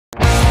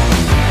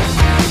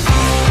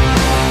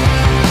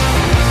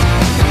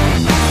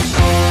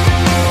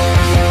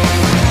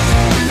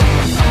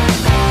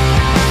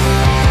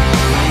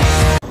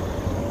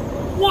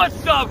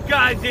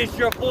guys, it's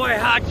your boy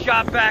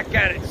Hotshot back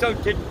at it. So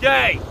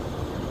today,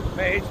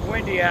 man, it's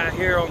windy out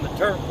here on the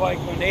turnpike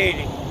on the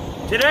 80.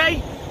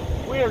 Today,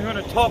 we are going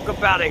to talk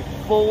about a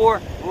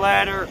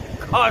 4-letter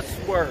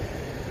cuss word.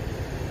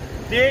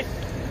 This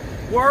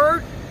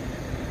word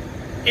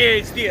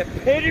is the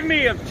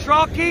epitome of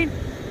trucking.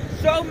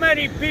 So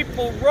many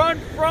people run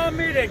from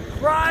it and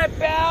cry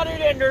about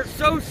it, and they're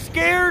so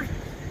scared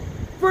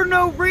for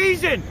no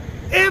reason.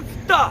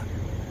 IFta.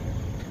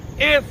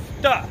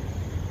 IFta.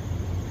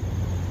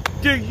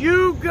 Do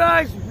you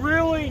guys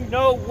really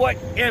know what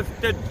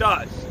IFta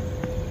does?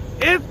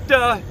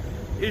 IFta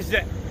is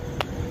the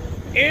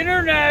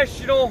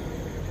International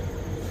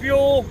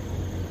Fuel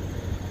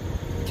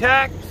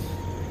Tax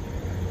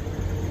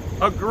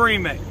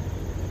Agreement.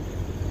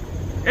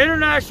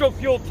 International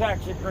Fuel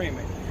Tax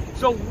Agreement.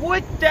 So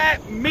what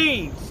that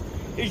means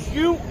is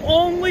you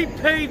only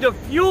pay the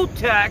fuel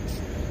tax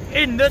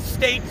in the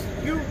states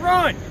you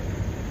run.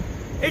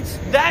 It's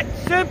that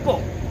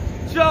simple.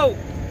 So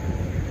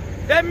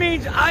that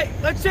means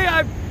let's say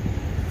I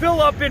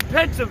fill up in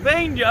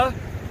Pennsylvania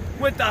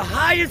with the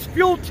highest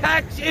fuel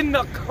tax in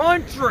the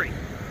country,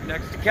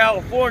 next to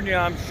California,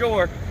 I'm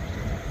sure.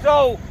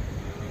 So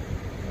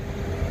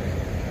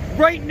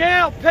right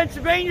now,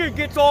 Pennsylvania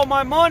gets all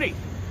my money.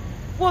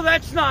 Well,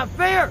 that's not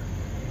fair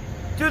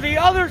to the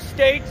other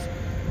states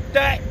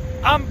that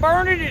I'm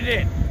burning it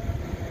in.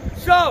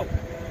 So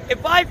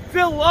if I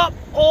fill up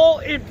all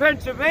in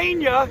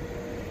Pennsylvania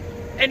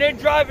and then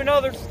drive in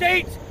other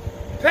states,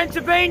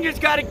 Pennsylvania's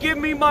got to give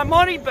me my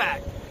money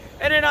back,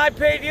 and then I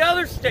pay the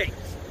other states.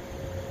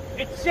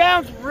 It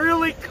sounds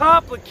really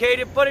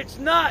complicated, but it's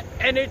not,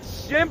 and it's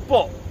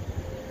simple.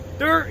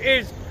 There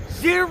is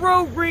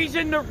zero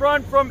reason to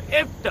run from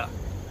IFta.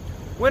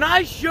 When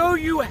I show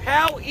you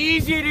how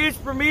easy it is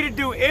for me to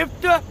do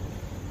IFta,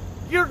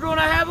 you're going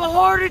to have a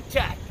heart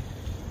attack.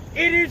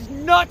 It is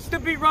nuts to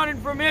be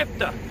running from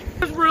IFta.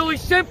 It's really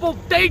simple.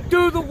 They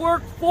do the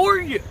work for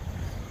you.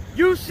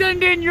 You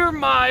send in your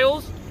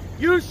miles,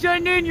 you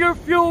send in your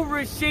fuel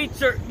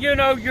receipts, or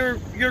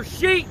your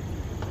sheet,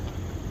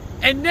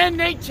 and then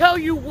they tell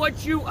you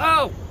what you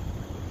owe.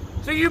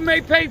 So you may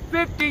pay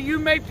 50, you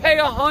may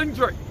pay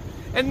 100,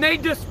 and they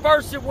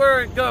disperse it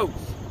where it goes.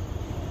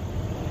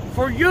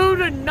 For you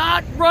to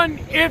not run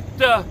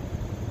IFta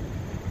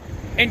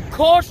and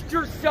cost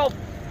yourself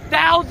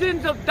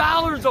thousands of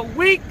dollars a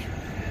week,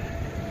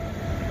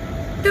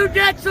 dude,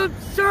 that's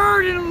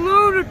absurd and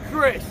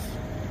ludicrous.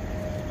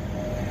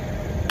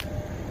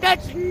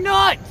 That's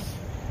nuts.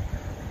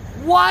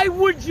 Why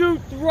would you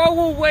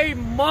throw away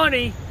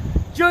money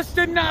just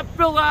to not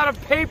fill out a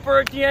paper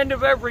at the end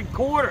of every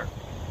quarter?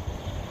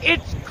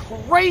 It's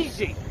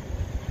crazy.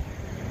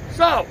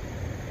 So,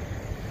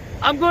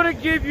 I'm going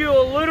to give you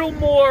a little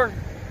more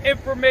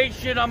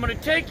information. I'm going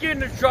to take you in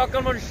the truck.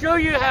 I'm going to show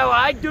you how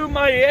I do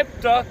my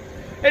IFta,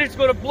 and it's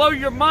going to blow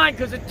your mind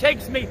because it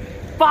takes me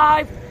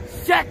 5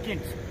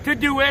 seconds to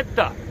do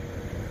IFta.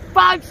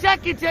 5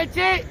 seconds, that's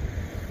it.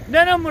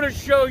 Then I'm going to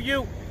show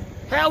you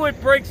how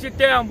it breaks it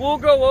down. We'll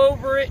go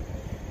over it,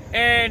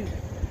 and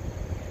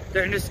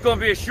then this is going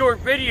to be a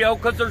short video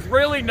because there's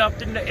really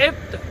nothing to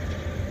IFta.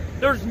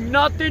 There's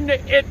nothing to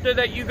IFta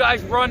that you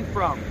guys run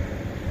from.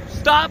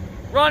 Stop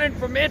running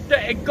from IFta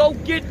and go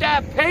get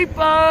that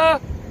paper.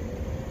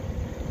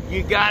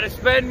 You got to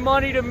spend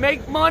money to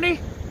make money,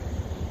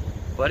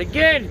 but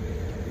again,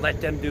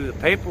 let them do the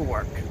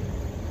paperwork.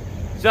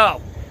 So,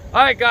 all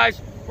right, guys,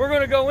 we're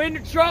going to go in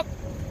the truck.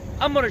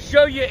 I'm going to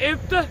show you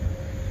IFta,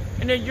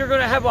 and then you're going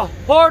to have a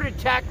heart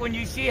attack when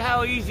you see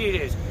how easy it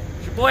is.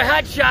 It's your boy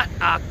Hotshot.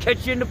 I'll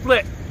catch you in the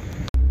flip.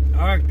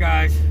 All right,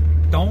 guys,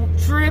 don't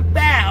trip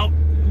out.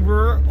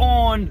 We're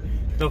on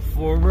the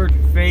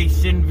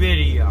forward-facing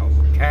video,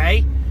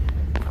 okay?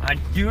 I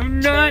do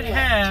not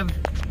have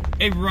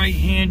a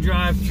right-hand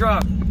drive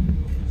truck.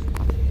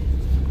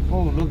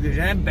 Oh, look at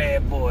that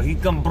bad boy. He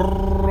come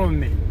brrrring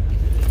me.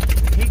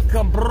 He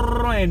come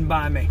brrrring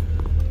by me.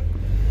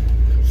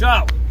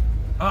 So,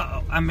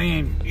 I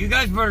mean, you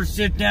guys better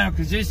sit down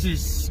because this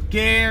is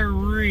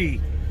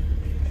scary.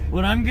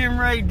 What I'm getting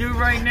ready to do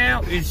right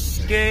now is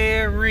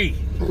scary.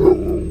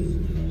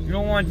 You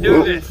don't want to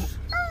do this.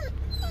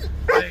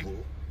 Like,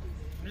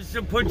 this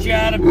will put you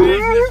out of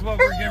business, what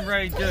we're getting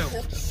ready to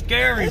do.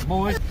 Scary,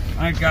 boys.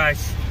 All right,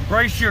 guys,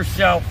 brace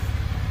yourself.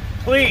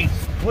 Please,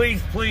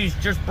 please, please,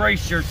 just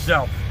brace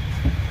yourself.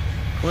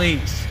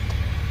 Please.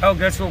 Oh,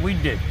 guess what we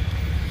did?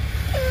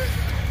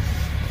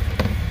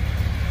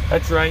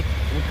 That's right.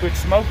 We quit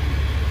smoking.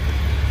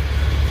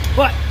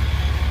 But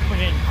we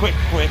didn't quit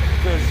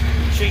because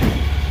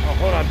oh,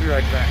 hold on, I'll be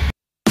right back.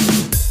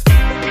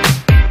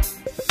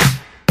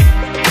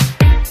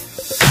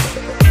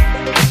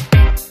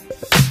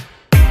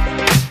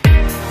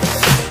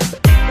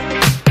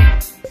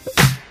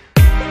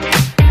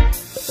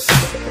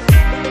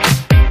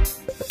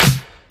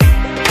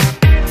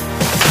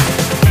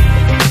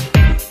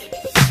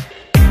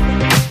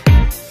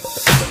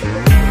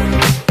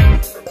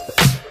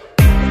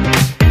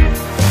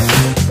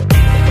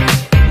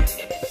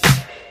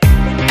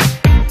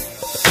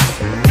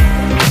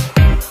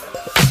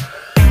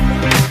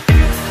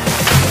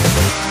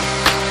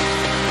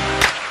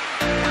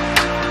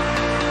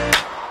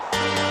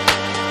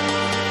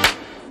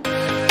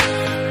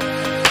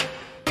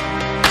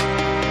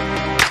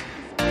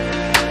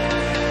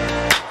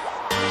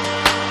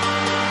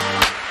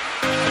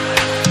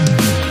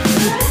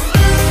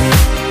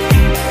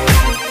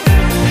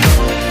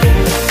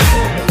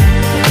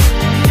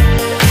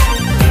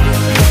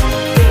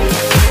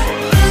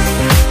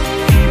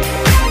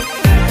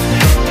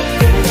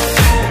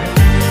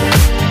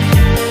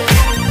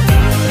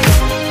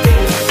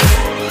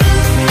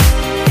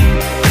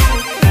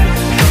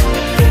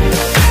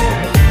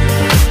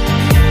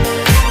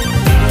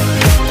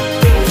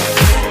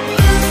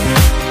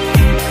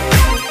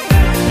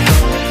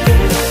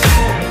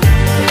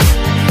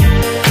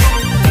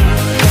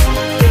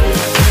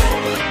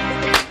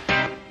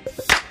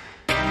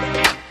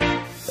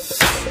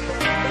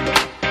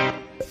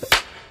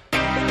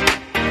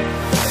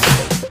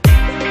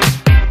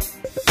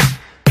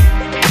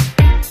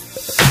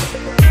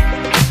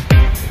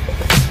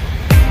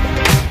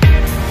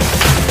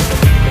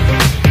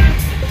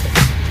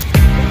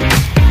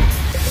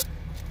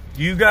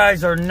 You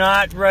guys are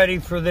not ready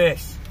for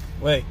this.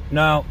 Wait,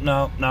 no.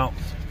 All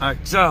right,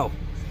 so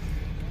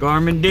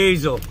Garmin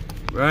diesel,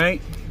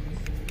 right?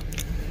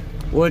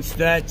 What's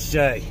that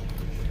say?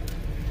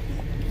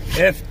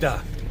 IFta.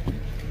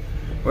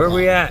 Where are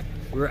we at?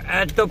 We're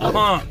at the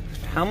pump.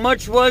 How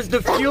much was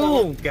the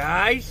fuel,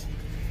 guys?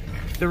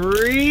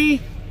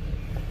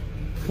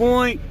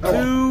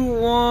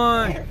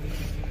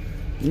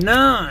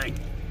 3.219.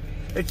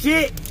 That's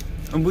it.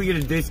 And we get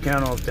a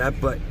discount off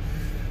that, but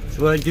that's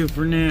what I do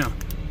for now.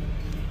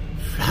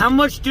 How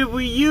much did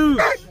we use?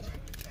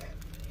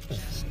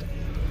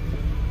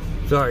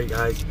 Sorry,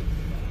 guys.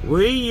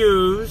 We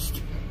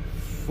used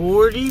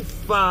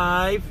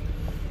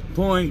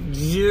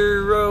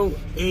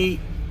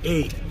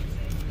 45.088.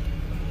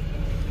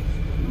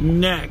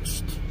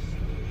 Next.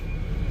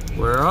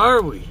 Where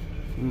are we?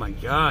 Oh my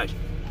God.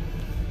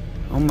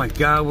 Oh my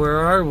God, where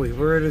are we?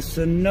 We're at a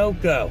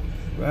Sunoco,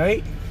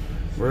 right?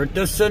 We're at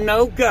the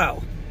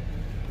Sunoco.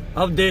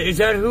 Oh, is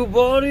that who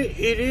bought it?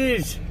 It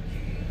is.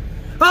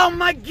 Oh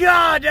my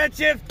God, that's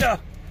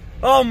IFTA.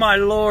 Oh my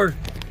Lord.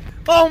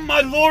 Oh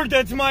my Lord,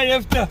 that's my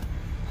IFTA.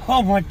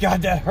 Oh my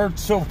God, that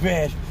hurts so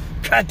bad.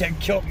 God, that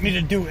killed me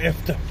to do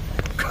IFTA.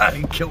 God,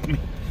 it killed me.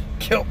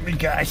 Killed me,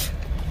 guys.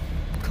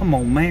 Come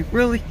on, man.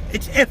 Really?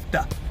 It's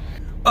IFTA.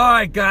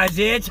 Alright, guys,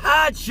 it's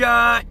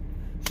Hotshot.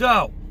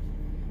 So,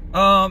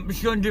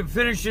 just going to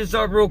finish this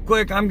up real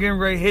quick. I'm getting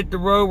ready to hit the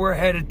road. We're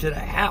headed to the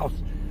house.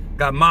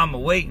 Got mama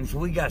waiting, so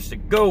we got to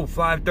go.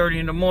 5:30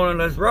 in the morning.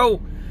 Let's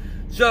roll.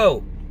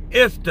 So,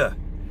 IFTA,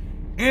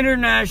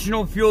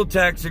 International Fuel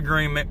Tax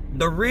Agreement.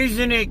 The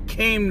reason it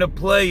came to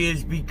play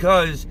is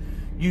because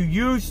you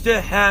used to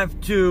have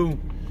to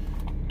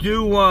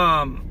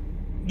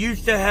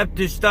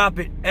stop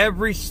at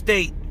every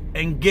state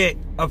and get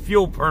a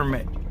fuel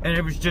permit. And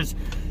it was just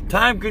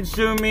time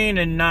consuming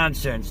and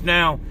nonsense.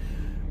 Now,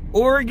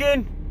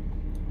 Oregon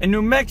and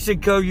New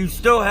Mexico, you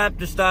still have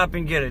to stop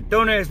and get it.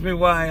 Don't ask me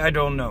why, I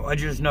don't know. I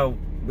just know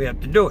we have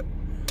to do it.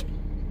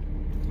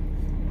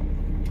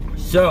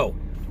 So,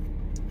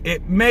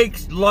 it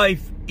makes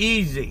life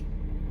easy.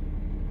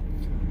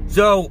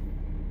 So,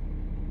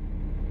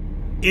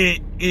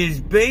 it is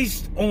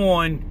based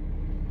on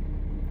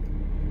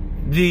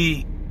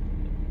the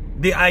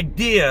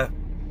idea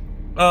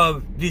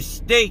of the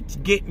states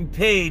getting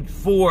paid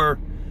for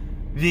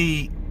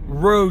the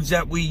roads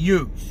that we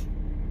use.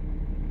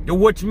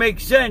 Which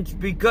makes sense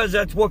because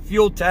that's what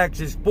fuel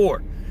tax is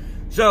for.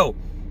 So,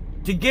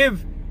 to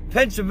give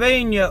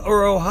Pennsylvania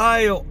or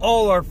Ohio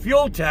all our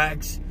fuel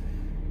tax,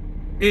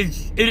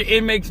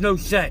 it makes no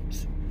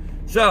sense.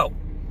 So,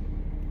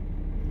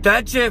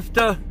 that's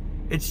IFTA.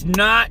 It's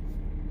not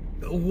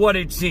what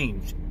it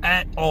seems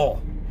at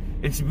all.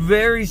 It's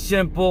very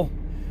simple.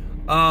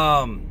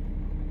 And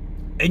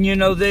you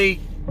know, they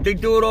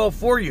do it all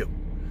for you.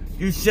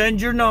 You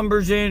send your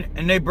numbers in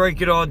and they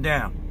break it all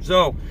down.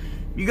 So,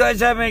 you guys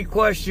have any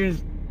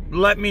questions,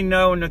 let me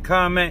know in the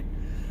comment.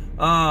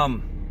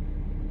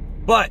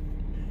 But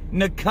in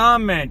the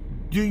comment,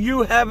 do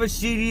you have a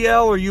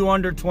CDL or are you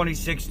under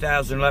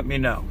 26,000? Let me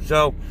know.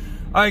 So,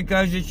 alright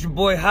guys, it's your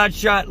boy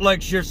Hotshot.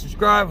 Like, share,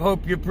 subscribe.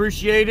 Hope you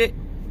appreciate it.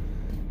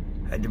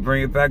 Had to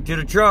bring it back to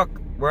the truck.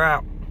 We're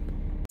out.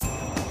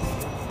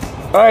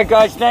 Alright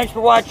guys, thanks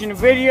for watching the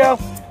video.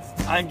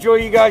 I enjoy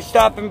you guys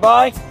stopping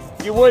by.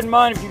 If you wouldn't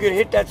mind if you could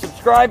hit that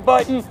subscribe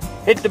button,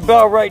 hit the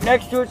bell right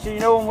next to it so you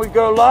know when we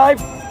go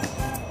live.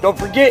 Don't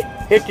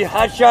forget, hit the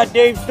Hotshot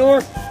Dave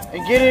store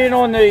and get in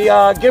on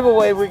the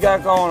giveaway we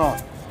got going on.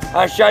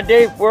 Hotshot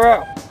Dave, we're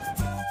out.